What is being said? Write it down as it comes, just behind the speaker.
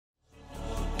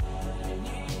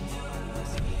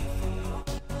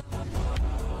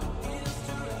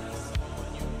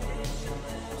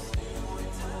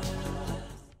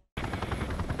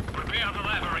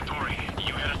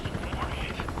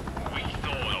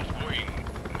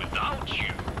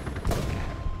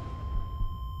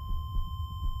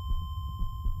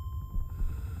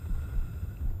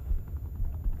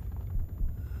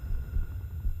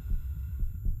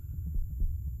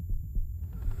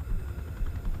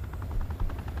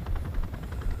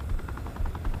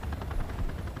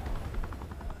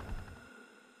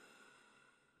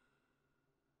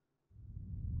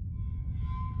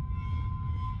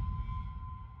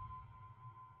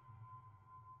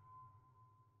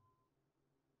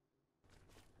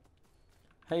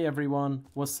Hey everyone,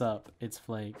 what's up? It's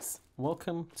Fleikez.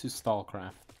 Welcome to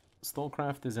Stalcraft.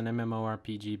 Stalcraft is an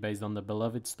MMORPG based on the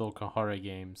beloved Stalker horror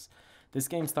games. This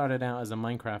game started out as a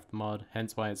Minecraft mod,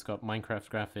 hence why it's got Minecraft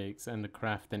graphics and the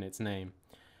craft in its name.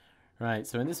 Right,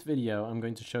 so in this video I'm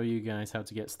going to show you guys how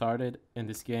to get started in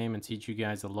this game and teach you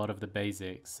guys a lot of the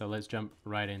basics, so let's jump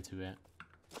right into it.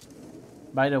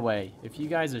 By the way, if you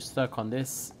guys are stuck on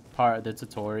this part of the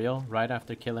tutorial, right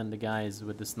after killing the guys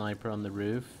with the sniper on the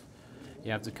roof,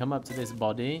 you have to come up to this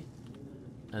body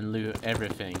and loot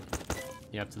everything.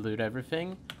 You have to loot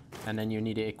everything, and then you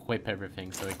need to equip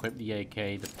everything. So equip the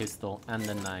AK, the pistol, and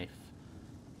the knife.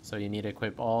 So you need to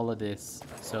equip all of this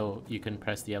so you can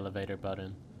press the elevator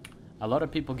button. A lot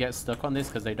of people get stuck on this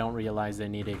because they don't realize they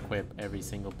need to equip every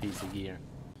single piece of gear.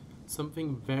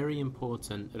 Something very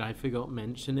important that I forgot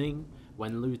mentioning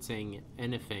when looting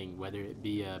anything, whether it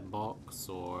be a box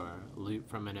or loot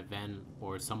from an event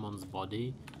or someone's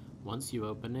body, once you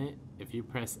open it, if you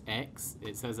press X,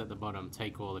 it says at the bottom,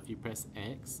 take all. If you press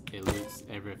X, it loots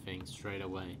everything straight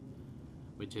away,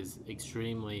 which is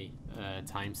extremely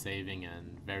time-saving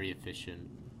and very efficient.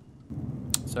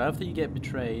 So after you get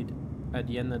betrayed, at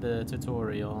the end of the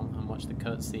tutorial and watch the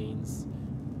cutscenes,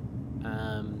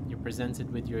 you're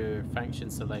presented with your faction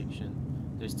selection.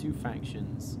 There's two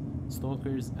factions,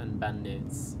 Stalkers and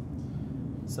Bandits.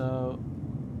 So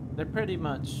they're pretty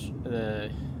much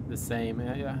the same.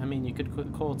 I mean, you could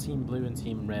call Team Blue and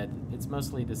Team Red. It's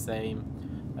mostly the same,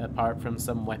 apart from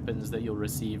some weapons that you'll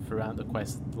receive throughout the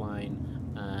quest line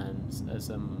and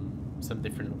some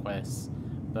different quests.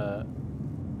 But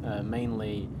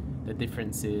mainly the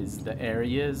difference is the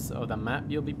areas of the map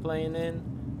you'll be playing in.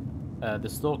 The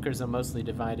Stalkers are mostly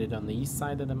divided on the east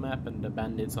side of the map and the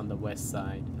Bandits on the west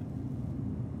side.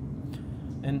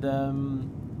 And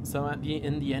so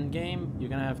in the end game, you're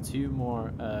gonna have two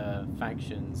more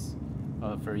factions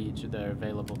for each. They're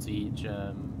available to each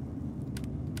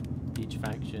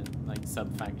faction, like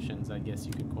sub-factions, I guess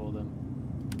you could call them.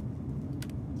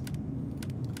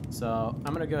 So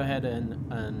I'm gonna go ahead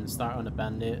and start on a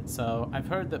bandit. So I've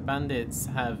heard that bandits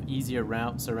have easier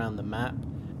routes around the map,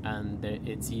 and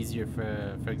it's easier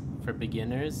for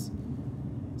beginners.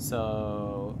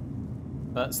 So.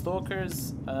 But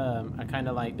Stalkers are kind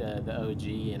of like the OG,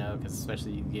 you know, because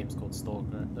especially the game's called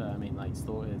Stalker. I mean, like,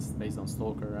 it's based on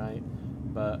Stalker, right?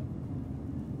 But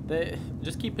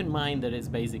just keep in mind that it's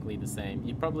basically the same.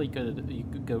 You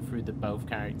could go through both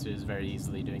characters very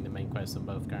easily, doing the main quest on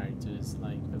both characters,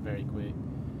 like, very quick.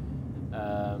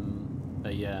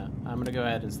 But yeah, I'm gonna go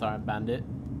ahead and start Bandit.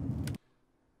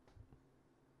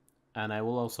 And I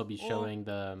will also be showing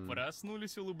the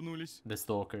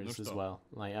Stalkers as well.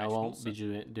 Like, I won't be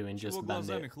doing just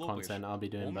bandit content, I'll be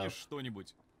doing both.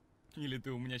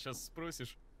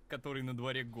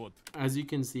 As you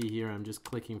can see here, I'm just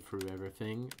clicking through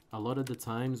everything. A lot of the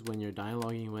times when you're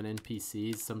dialoguing with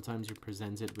NPCs, sometimes you're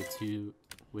presented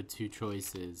with two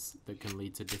choices that can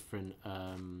lead to different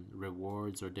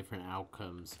rewards or different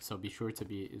outcomes. So be sure to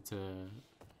be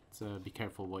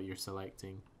careful what you're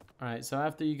selecting. Alright, so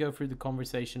after you go through the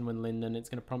conversation with Lyndon, it's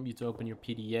going to prompt you to open your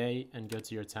PDA and go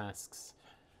to your tasks.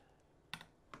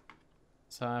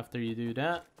 So after you do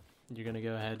that, you're going to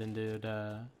go ahead and do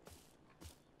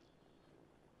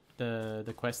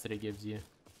the quest that it gives you.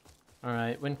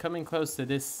 Alright, when coming close to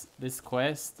this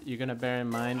quest, you're going to bear in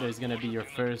mind there's going to be your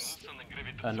first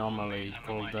anomaly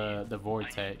called the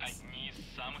Vortex.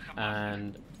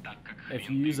 And if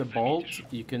you use a bolt,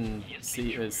 you can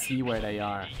see where they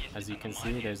are. As you can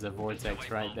see, there's a vortex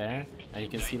right there, and you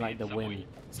can see like the wind.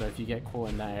 So if you get caught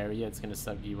in that area, it's gonna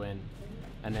suck you in.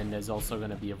 And then there's also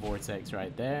gonna be a vortex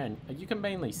right there, and you can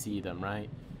mainly see them, right?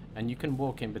 And you can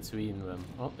walk in between them.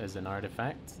 Oh, there's an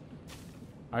artifact.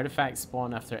 Artifacts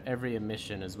spawn after every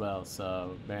emission as well,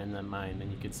 so bearing that in mind,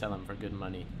 and you could sell them for good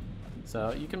money.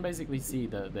 So you can basically see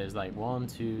that there's like 1,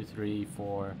 2, 3,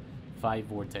 4, 5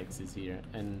 vortexes here,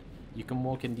 and you can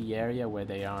walk in the area where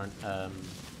they aren't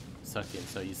sucking.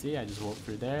 So you see, I just walked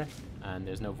through there, and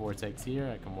there's no vortex here.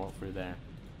 I can walk through there.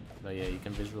 But yeah, you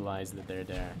can visualize that they're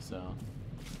there. So,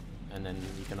 and then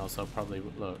you can also probably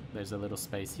look. There's a little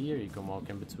space here. You can walk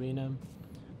in between them.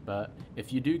 But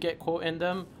if you do get caught in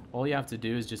them, all you have to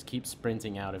do is just keep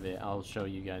sprinting out of it. I'll show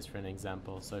you guys for an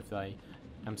example. So if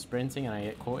I'm sprinting and I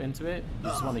get caught into it, you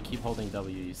just want to keep holding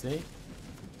W. You see?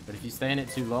 But if you stay in it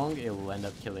too long, it will end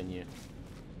up killing you.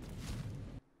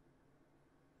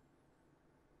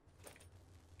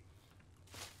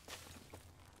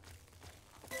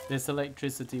 This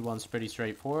electricity one's pretty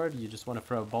straightforward. You just want to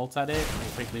throw a bolt at it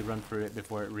and quickly run through it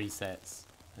before it resets.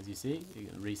 As you see,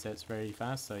 it resets very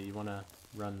fast, so you want to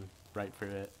run right through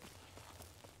it.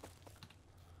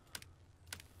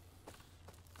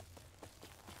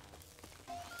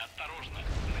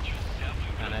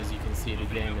 see, the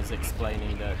game is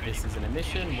explaining that this is an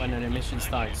emission. When an emission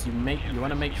starts, you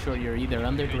want to make sure you're either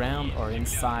underground or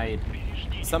inside.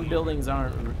 Some buildings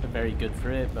aren't very good for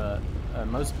it, but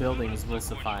most buildings will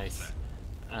suffice.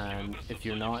 And if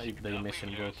you're not, the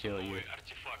emission will kill you.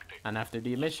 And after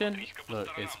the emission, look,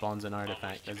 it spawns an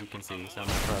artifact, as you can see. So I'm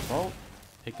gonna throw a bolt,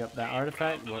 pick up that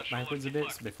artifact, work backwards a bit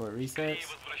before it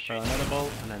resets, throw another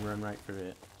bolt, and then run right through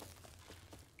it.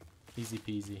 Easy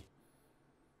peasy.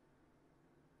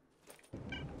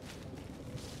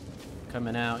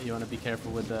 Coming out, you want to be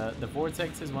careful with the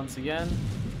vortexes once again.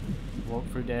 Walk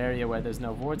through the area where there's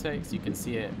no vortex. You can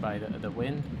see it by the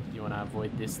wind. You want to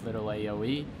avoid this little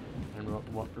AoE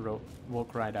and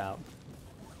walk right out.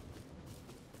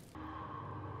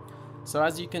 So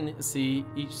as you can see,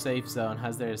 each safe zone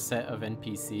has their set of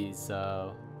NPCs.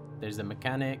 So there's the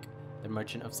mechanic, the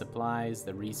merchant of supplies,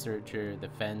 the researcher, the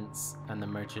fence, and the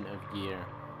merchant of gear.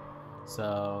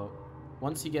 So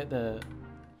once you get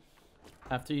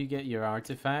after you get your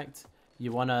artifact,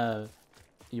 you wanna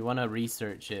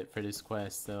research it for this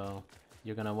quest. So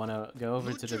you're gonna wanna go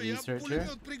over to the researcher,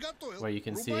 where you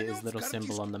can see his little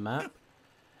symbol on the map,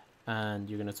 and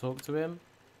you're gonna talk to him,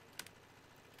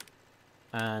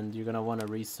 and you're gonna wanna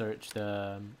research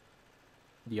the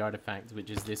artifact, which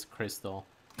is this crystal.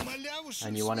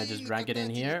 And you want to just drag it in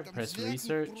here, press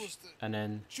research, and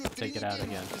then take it out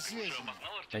again.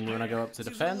 Then you want to go up to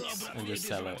the fence and just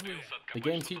sell it. The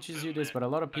game teaches you this, but a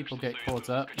lot of people get caught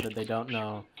up that they don't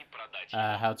know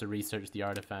how to research the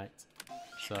artifact.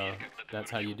 So that's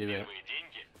how you do it.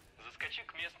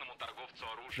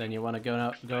 Then you want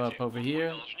to go up over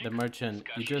here. The merchant,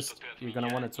 you're going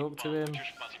to want to talk to him,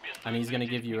 and he's going to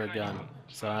give you a gun.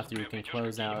 So after you can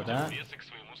close out of that,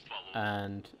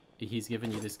 and he's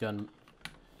giving you this gun.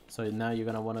 So now you're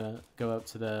gonna want to go up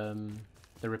to the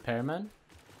repairman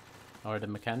or the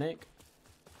mechanic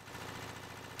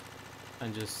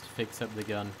and just fix up the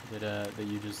gun that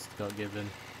you just got given.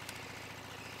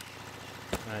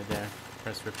 Right there.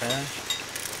 Press repair,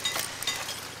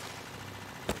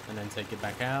 and then take it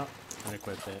back out and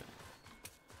equip it.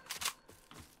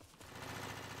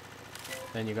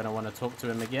 Then you're going to want to talk to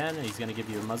him again. He's going to give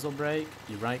you a muzzle brake.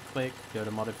 You right click, go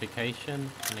to modification,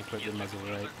 and equip the muzzle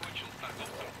brake.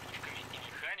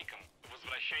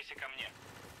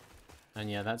 And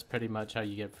yeah, that's pretty much how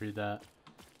you get through that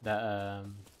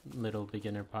little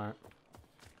beginner part.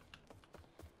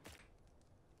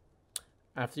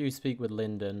 After you speak with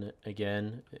Lyndon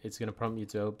again, it's going to prompt you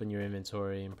to open your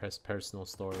inventory and press personal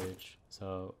storage.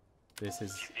 So this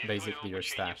is basically your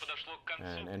stash,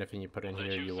 and anything you put in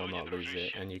here, you will not lose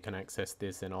it, and you can access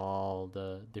this in all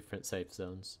the different safe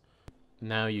zones.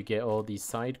 Now you get all these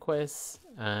side quests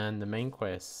and the main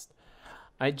quest.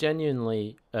 I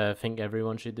genuinely think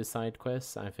everyone should do side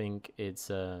quests. I think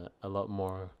it's a lot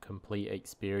more complete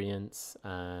experience,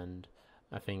 and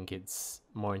I think it's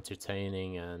more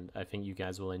entertaining, and I think you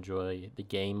guys will enjoy the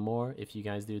game more if you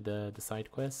guys do the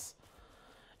side quests.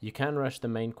 You can rush the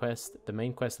main quest. The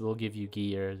main quest will give you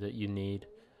gear that you need,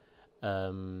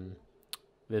 the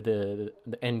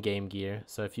end game gear.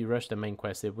 So if you rush the main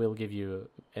quest, it will give you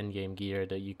end game gear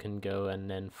that you can go and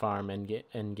then farm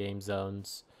end game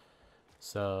zones.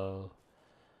 So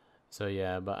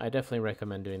yeah, but I definitely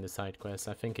recommend doing the side quests.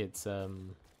 I think it's I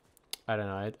don't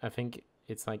know. I think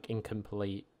it's like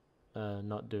incomplete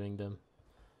not doing them.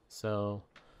 So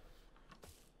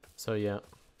yeah.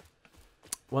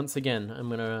 Once again, I'm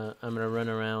gonna run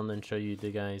around and show you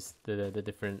the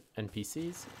different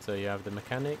NPCs. So you have the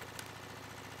mechanic.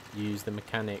 You use the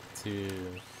mechanic to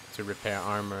repair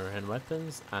armor and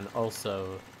weapons, and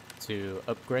also to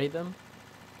upgrade them.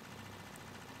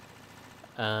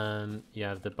 You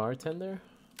have the bartender,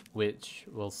 which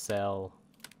will sell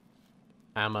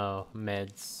ammo,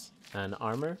 meds, and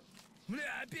armor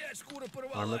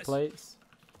plates.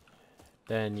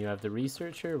 Then you have the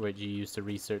researcher, which you use to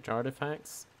research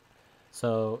artifacts.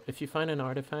 So if you find an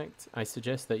artifact, I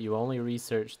suggest that you only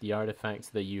research the artifacts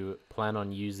that you plan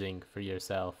on using for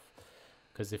yourself.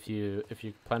 Because if you're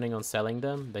planning on selling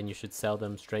them, then you should sell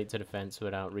them straight to the fence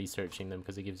without researching them,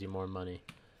 because it gives you more money.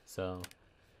 So,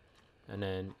 and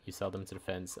then you sell them to the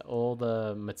fence. All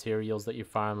the materials that you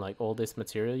farm, like all this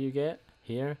material you get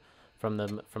here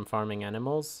from farming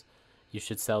animals, you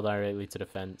should sell directly to the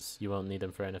fence. You won't need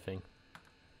them for anything.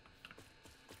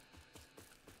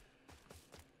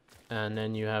 And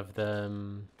then you have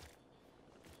the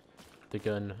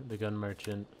gun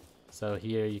merchant. So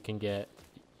here you can get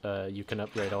you can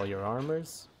upgrade all your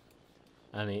armors.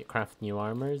 I mean, craft new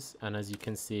armors, and as you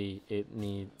can see,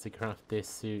 to craft this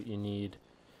suit you need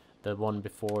the one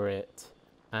before it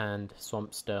and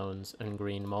swamp stones and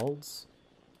green molds.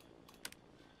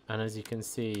 And as you can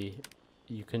see,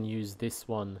 you can use this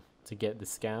one to get the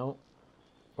scout,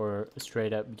 or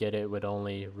straight up get it with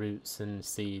only roots and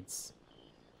seeds.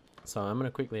 So I'm going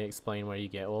to quickly explain where you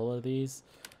get all of these,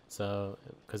 so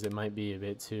because it might be a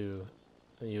bit too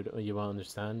you won't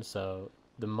understand. So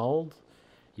the mold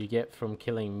you get from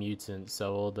killing mutants,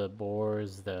 so all the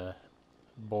boars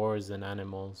and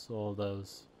animals, all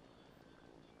those,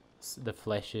 the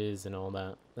fleshes and all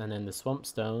that. And then the swamp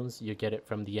stones, you get it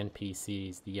from the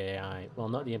NPCs, the AI. Well,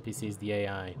 not the NPCs, the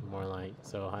AI, more like.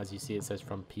 So as you see, it says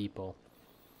from people.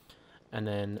 And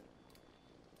then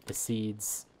the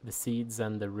seeds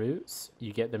and the roots,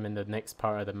 you get them in the next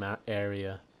part of the map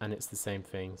area, and it's the same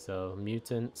thing. So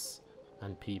mutants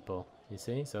and people, you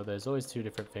see? So there's always two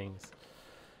different things.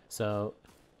 So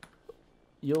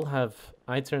you'll have,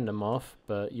 I turned them off,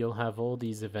 but you'll have all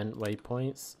these event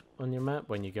waypoints on your map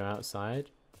when you go outside.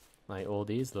 Like all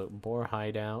these, look, boar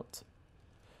hideout,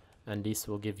 and this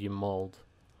will give you mold.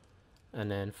 And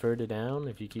then further down,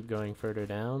 if you keep going further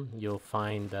down, you'll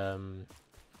find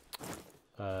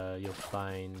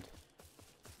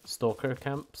stalker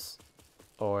camps,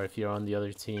 or if you're on the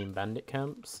other team, bandit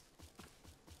camps,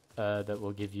 that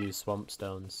will give you swamp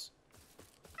stones.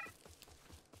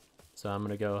 So I'm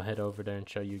gonna go head over there and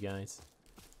show you guys.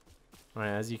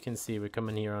 Alright, as you can see, we're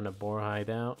coming here on a boar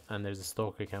hideout, and there's a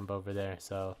stalker camp over there.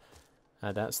 So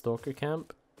at that stalker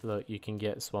camp, look, you can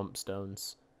get swamp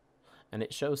stones. And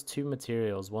it shows two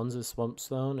materials. One's a swamp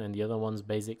stone, and the other one's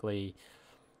basically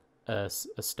a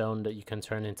stone that you can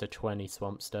turn into 20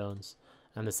 swamp stones.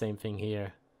 And the same thing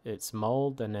here. It's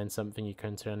mold, and then something you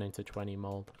can turn into 20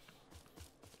 mold.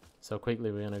 So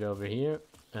quickly, we're gonna go over here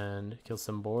and kill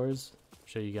some boars.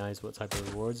 Show you guys what type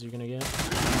of rewards you're gonna get.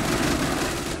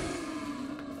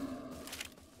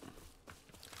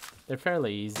 They're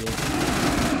fairly easy. You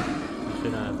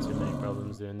shouldn't have too many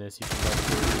problems doing this. You can probably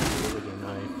do it with your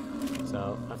knife.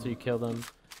 So after you kill them,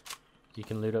 you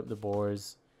can loot up the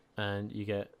boars, and you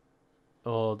get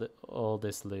all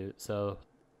this loot. So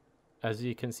as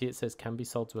you can see, it says can be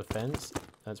sold to a fence.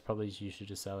 That's probably, you should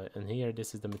just sell it. And here,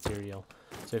 this is the material.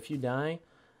 So if you die,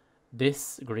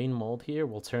 this green mold here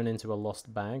will turn into a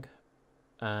lost bag,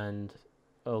 and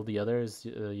all the others,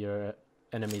 your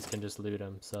enemies can just loot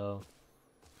them. So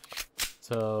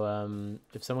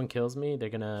if someone kills me, they're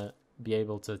gonna be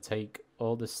able to take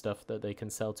all the stuff that they can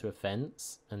sell to a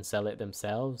fence and sell it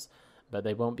themselves, but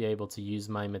they won't be able to use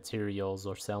my materials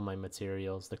or sell my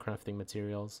materials, the crafting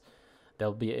materials.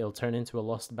 It'll turn into a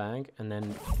lost bag, and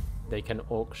then they can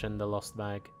auction the lost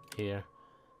bag here.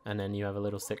 And then you have a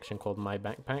little section called My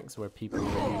Backpacks, where people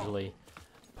will usually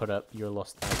put up your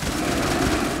lost bag.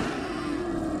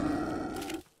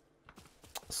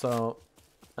 So,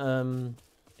 and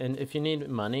if you need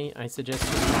money, I suggest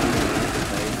just finding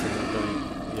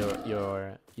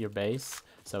your base.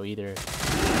 So either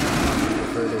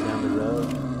further down the road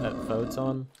at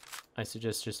Photon, I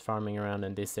suggest just farming around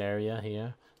in this area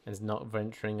here, and not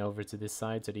venturing over to this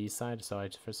side, to the east side. So I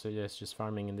suggest just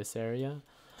farming in this area.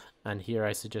 And here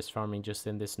I suggest farming just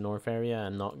in this north area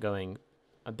and not going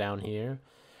down here.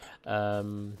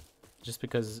 Just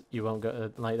because you won't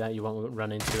go like that, you won't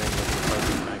run into any of the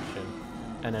opposing faction.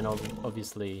 And then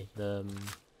obviously the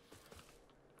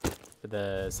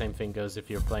same thing goes if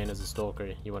you're playing as a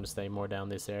stalker. You want to stay more down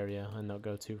this area and not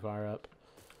go too far up.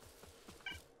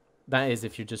 That is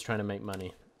if you're just trying to make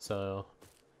money. So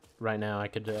right now I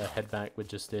could head back with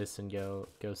just this and go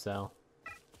sell,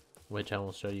 which I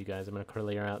will show you guys. I'm going to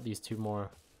clear out these two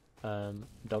more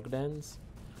dog dens.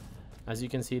 As you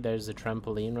can see, there's a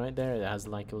trampoline right there. It has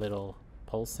like a little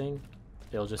pulsing.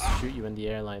 It'll just shoot you in the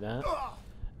air like that.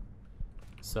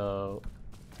 So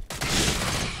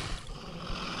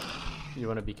you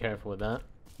want to be careful with that,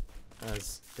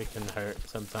 as it can hurt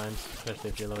sometimes, especially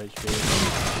if you're low HP.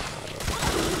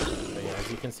 But yeah, as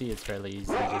you can see, it's fairly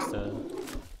easy just to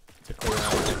clear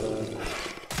out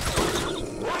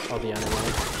all the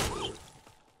animals.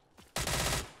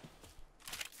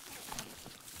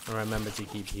 And remember to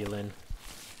keep healing.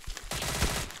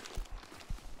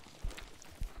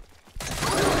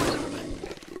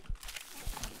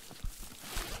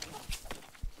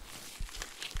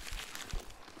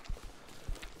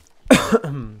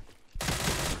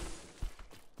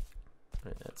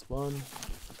 Right, that's one.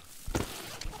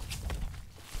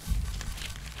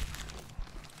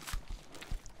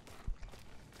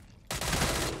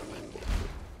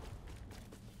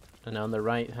 And on the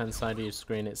right hand side of your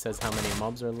screen, it says how many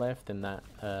mobs are left in that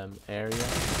area.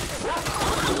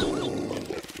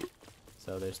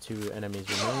 So there's 2 enemies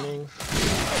remaining.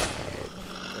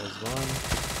 There's one,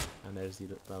 and there's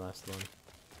the last one.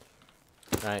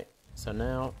 Right, so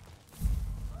now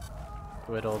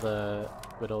with all the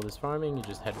with all this farming, you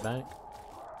just head back.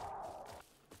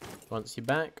 Once you're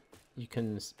back, you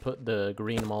can put the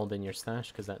green mold in your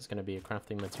stash, because that's going to be a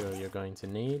crafting material you're going to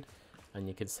need, and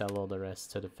you can sell all the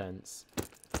rest to the fence.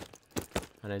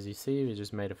 And as you see, we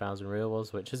just made 1,000 real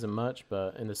walls, which isn't much,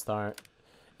 but in the start,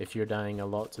 if you're dying a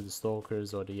lot to the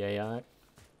stalkers or the AI,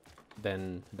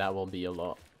 then that will be a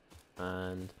lot.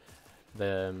 And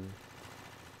the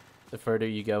further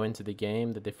you go into the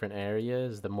game, the different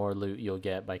areas, the more loot you'll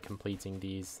get by completing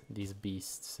these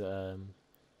beasts,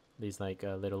 these like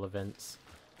little events.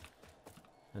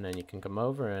 And then you can come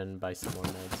over and buy some more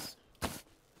meds.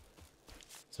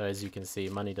 So as you can see,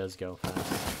 money does go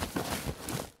fast.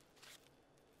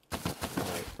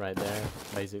 Right there,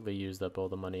 basically used up all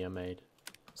the money I made.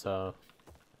 So,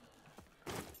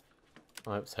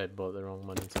 oops, I bought the wrong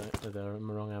money type, the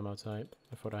wrong ammo type.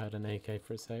 I thought I had an AK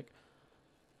for a sec.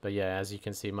 But yeah, as you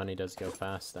can see, money does go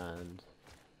fast, and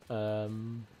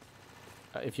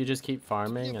if you just keep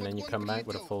farming and then you come back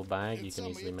with a full bag, you can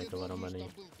easily make a lot of money.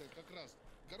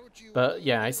 But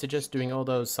yeah, I suggest doing all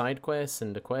those side quests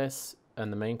and the quests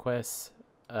and the main quests.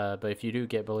 But if you do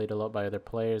get bullied a lot by other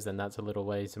players, then that's a little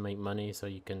way to make money, so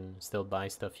you can still buy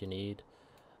stuff you need.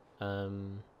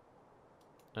 And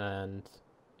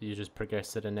you just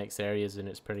progress to the next areas, and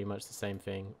it's pretty much the same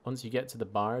thing. Once you get to the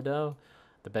bar, though,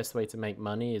 the best way to make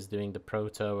money is doing the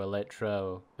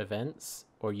proto-electro events,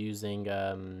 or using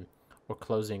or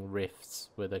closing rifts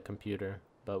with a computer.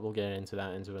 But we'll get into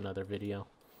that into another video.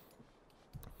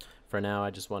 For now,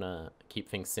 I just want to keep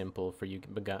things simple for you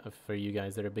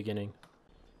guys that are beginning.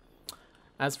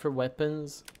 As for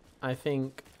weapons, I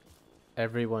think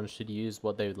everyone should use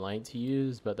what they would like to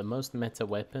use, but the most meta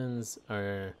weapons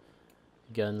are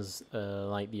guns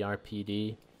like the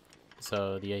RPD,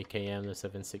 so the AKM, the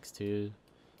 7.62.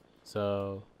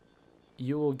 So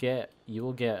you will get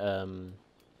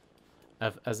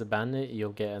as a bandit,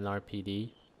 you'll get an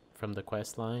RPD from the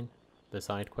quest line, the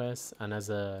side quests, and as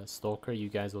a stalker, you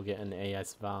guys will get an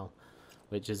s.t.a.l.k.e.r,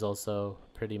 which is also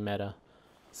pretty meta.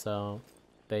 So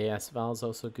the s.t.a.l.k.e.r is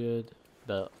also good.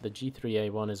 The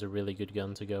G3A1 is a really good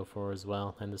gun to go for as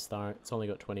well in the start. It's only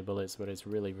got 20 bullets, but it's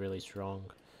really, really strong.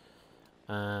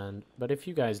 But if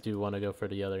you guys do want to go for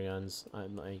the other guns,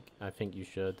 I think you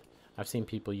should. I've seen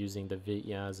people using the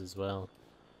Fleikez as well,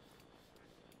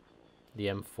 the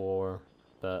M4.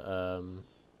 But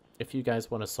if you guys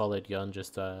want a solid gun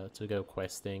just to go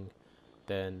questing,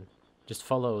 then just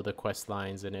follow the quest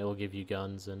lines and it'll give you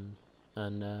guns. And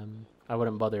I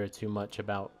wouldn't bother too much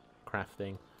about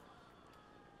crafting.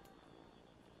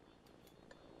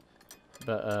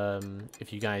 But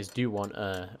if you guys do want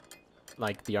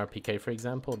like the RPK, for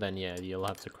example, then yeah, you'll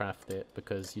have to craft it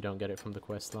because you don't get it from the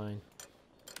quest line.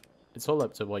 It's all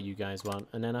up to what you guys want.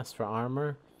 And then as for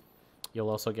armor, you'll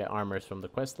also get armors from the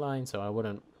quest line, so I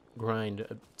wouldn't grind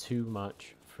too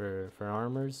much for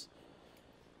armors.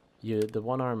 The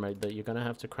one armor that you're gonna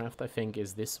have to craft, I think,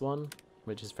 is this one,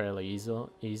 which is fairly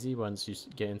easy once you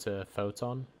get into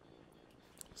Photon.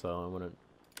 So I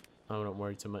wouldn't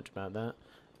worry too much about that.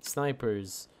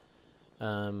 Snipers,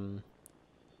 the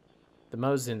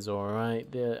Mosins are alright.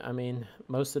 I mean,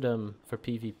 most of them for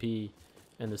PvP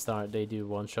in the start, they do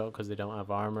one shot because they don't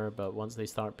have armor, but once they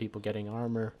start people getting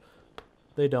armor,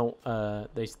 they don't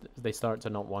they start to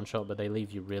not one shot, but they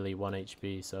leave you really 1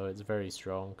 HP, so it's very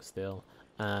strong still.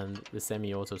 And the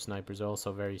semi-auto snipers are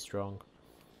also very strong.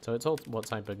 So it's all what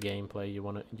type of gameplay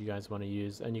you guys want to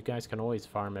use, and you guys can always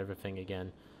farm everything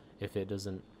again if it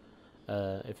doesn't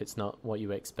if it's not what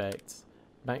you expect.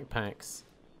 Backpacks,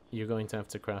 you're going to have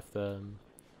to craft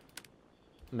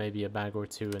maybe a bag or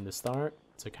two in the start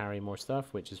to carry more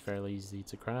stuff, which is fairly easy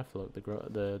to craft. Look,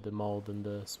 the mold and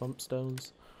the swamp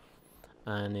stones.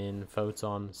 And in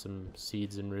Photon, some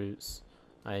seeds and roots.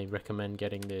 I recommend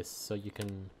getting this so you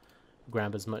can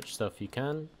grab as much stuff you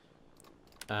can.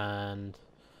 And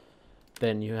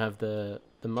then you have the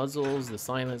muzzles, the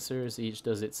silencers, each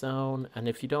does its own. And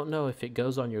if you don't know if it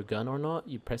goes on your gun or not,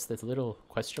 you press this little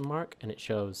question mark and it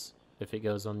shows if it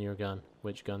goes on your gun,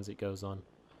 which guns it goes on.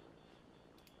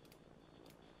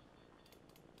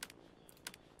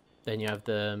 Then you have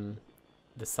the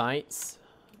sights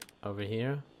over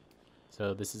here.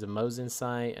 So this is a Mosin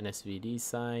sight, an SVD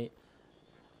sight,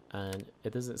 and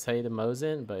it doesn't say the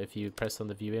Mosin, but if you press on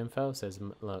the view info, it says,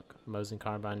 look, Mosin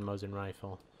carbine, Mosin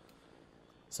rifle.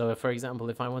 So if, for example,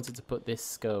 if I wanted to put this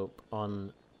scope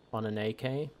on an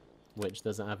AK, which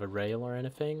doesn't have a rail or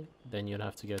anything, then you'd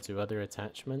have to go to other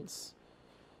attachments.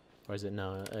 Or is it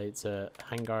no? It's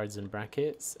handguards and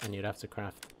brackets, and you'd have to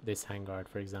craft this handguard,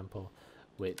 for example,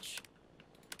 which,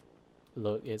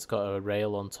 look, it's got a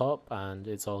rail on top, and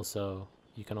it's also,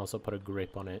 you can also put a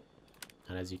grip on it,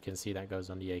 and as you can see, that goes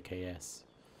on the AKS.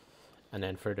 And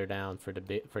then further down for the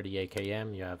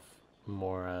AKM, you have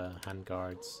more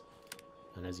handguards,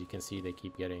 and as you can see, they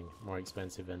keep getting more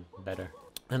expensive and better.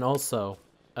 And also,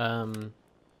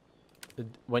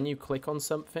 when you click on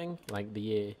something like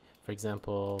for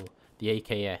example, the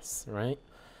AKS, right?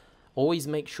 Always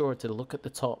make sure to look at the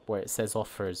top where it says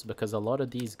offers, because a lot of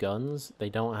these guns, they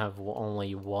don't have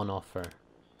only one offer,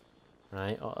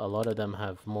 right? A lot of them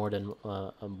have more than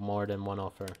one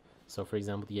offer. So for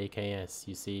example, the AKS,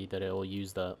 you see that it will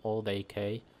use the old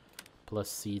AK plus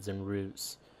seeds and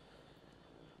roots,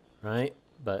 right?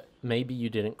 But maybe you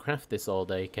didn't craft this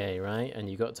old AK, right? And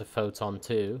you got to Photon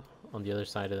 2 on the other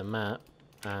side of the map,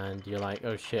 and you're like,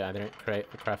 oh shit, I didn't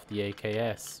craft the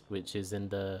AKS, which is in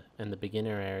the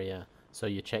beginner area. So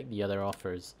you check the other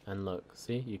offers, and look,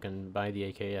 see, you can buy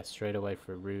the AKS straight away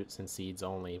for roots and seeds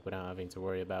only, without having to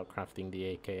worry about crafting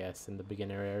the AKS in the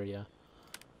beginner area.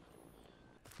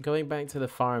 Going back to the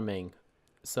farming,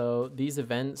 so these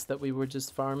events that we were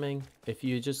just farming, if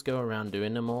you just go around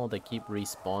doing them all, they keep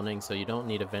respawning, so you don't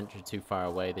need to venture too far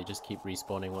away. They just keep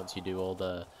respawning once you do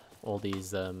all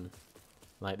these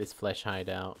like this flesh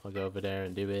hideout. I'll go over there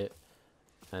and do it,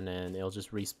 and then it'll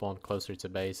just respawn closer to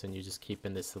base, and you just keep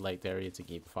in this select area to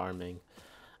keep farming.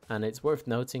 And it's worth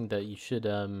noting that you should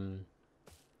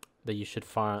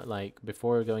farm, like,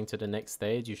 before going to the next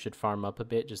stage, you should farm up a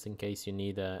bit just in case you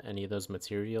need any of those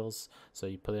materials. So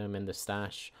you put them in the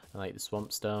stash, like the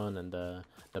swamp stone and the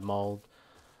mold,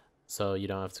 so you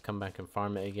don't have to come back and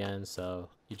farm it again. So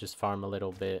you just farm a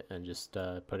little bit and just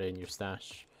put it in your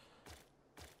stash.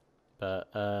 But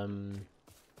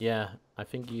yeah, I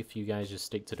think if you guys just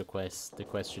stick to the quest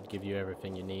should give you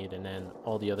everything you need, and then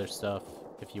all the other stuff,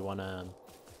 if you want to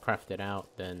craft it out,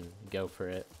 then go for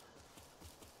it.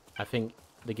 I think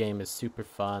the game is super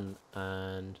fun,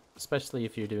 and especially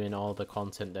if you're doing all the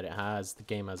content that it has, the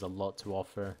game has a lot to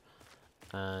offer,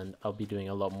 and I'll be doing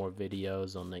a lot more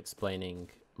videos on explaining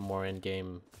more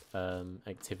in-game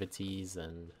activities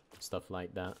and stuff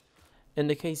like that. In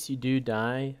the case you do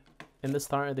die, in the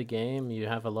start of the game, you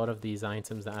have a lot of these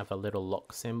items that have a little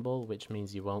lock symbol, which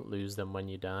means you won't lose them when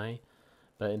you die.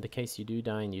 But in the case you do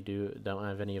die and you don't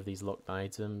have any of these locked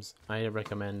items, I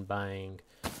recommend buying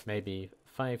maybe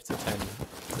 5 to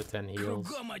 10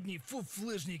 heals.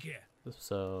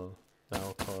 So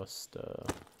that'll cost,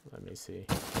 let me see.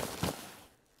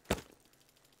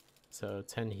 So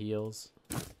 10 heals.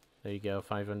 There you go,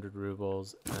 500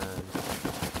 rubles, and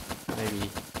maybe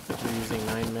if you're using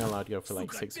 9mm, I'd go for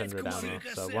like 600 ammo,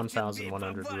 so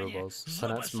 1,100 rubles. So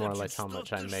that's more or less how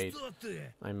much I made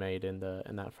in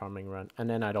that farming run. And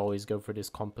then I'd always go for this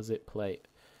composite plate,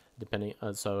 depending.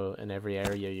 So in every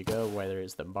area you go, whether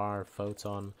it's the bar,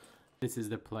 photon, this is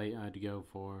the plate I'd go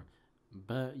for.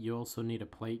 But you also need a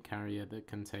plate carrier that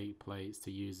can take plates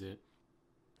to use it.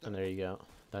 And there you go.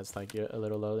 That's like a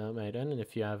little loadout made in, and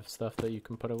if you have stuff that you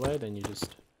can put away, then you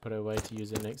just put it away to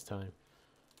use it next time.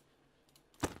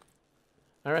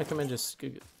 I recommend just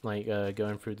like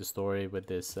going through the story with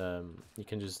this. You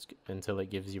can just, until it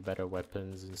gives you better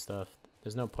weapons and stuff.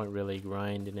 There's no point really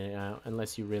grinding it out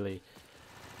unless you really,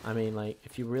 I mean, like,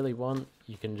 if you really want,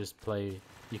 you can just play,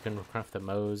 you can craft the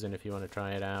Mo's, and if you want to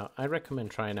try it out, I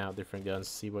recommend trying out different guns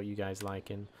to see what you guys like.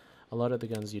 And a lot of the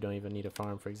guns you don't even need a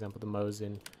farm. For example, the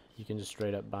Mosin, you can just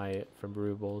straight up buy it from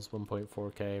rubles,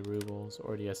 1.4k rubles,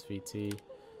 or the SVT,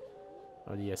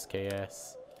 or the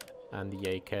SKS, and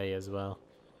the AK as well.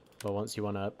 But once you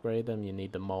want to upgrade them, you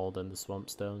need the mold and the swamp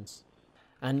stones.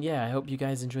 And yeah, I hope you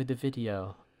guys enjoyed the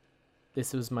video.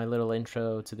 This was my little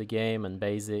intro to the game and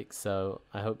basics, so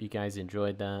I hope you guys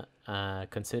enjoyed that.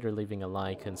 Consider leaving a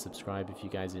like and subscribe if you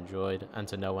guys enjoyed, and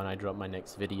to know when I drop my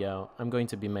next video. I'm going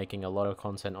to be making a lot of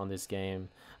content on this game,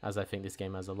 as I think this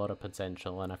game has a lot of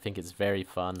potential, and I think it's very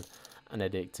fun and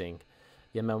addicting.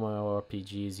 The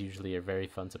MMORPGs usually are very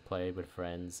fun to play with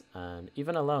friends, and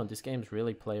even alone. This game's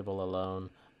really playable alone,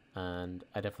 and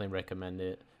I definitely recommend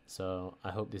it. So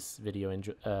I hope this video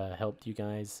helped you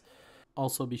guys.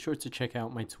 Also, be sure to check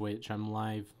out my Twitch. I'm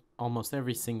live almost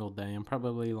every single day. I'm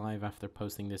probably live after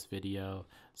posting this video,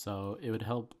 so it would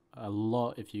help a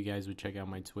lot if you guys would check out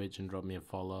my Twitch and drop me a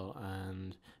follow,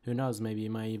 and who knows, maybe you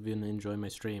might even enjoy my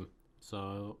stream.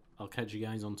 So I'll catch you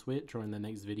guys on Twitch or in the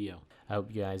next video. I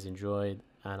hope you guys enjoyed,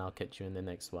 and I'll catch you in the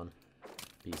next one.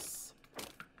 Peace.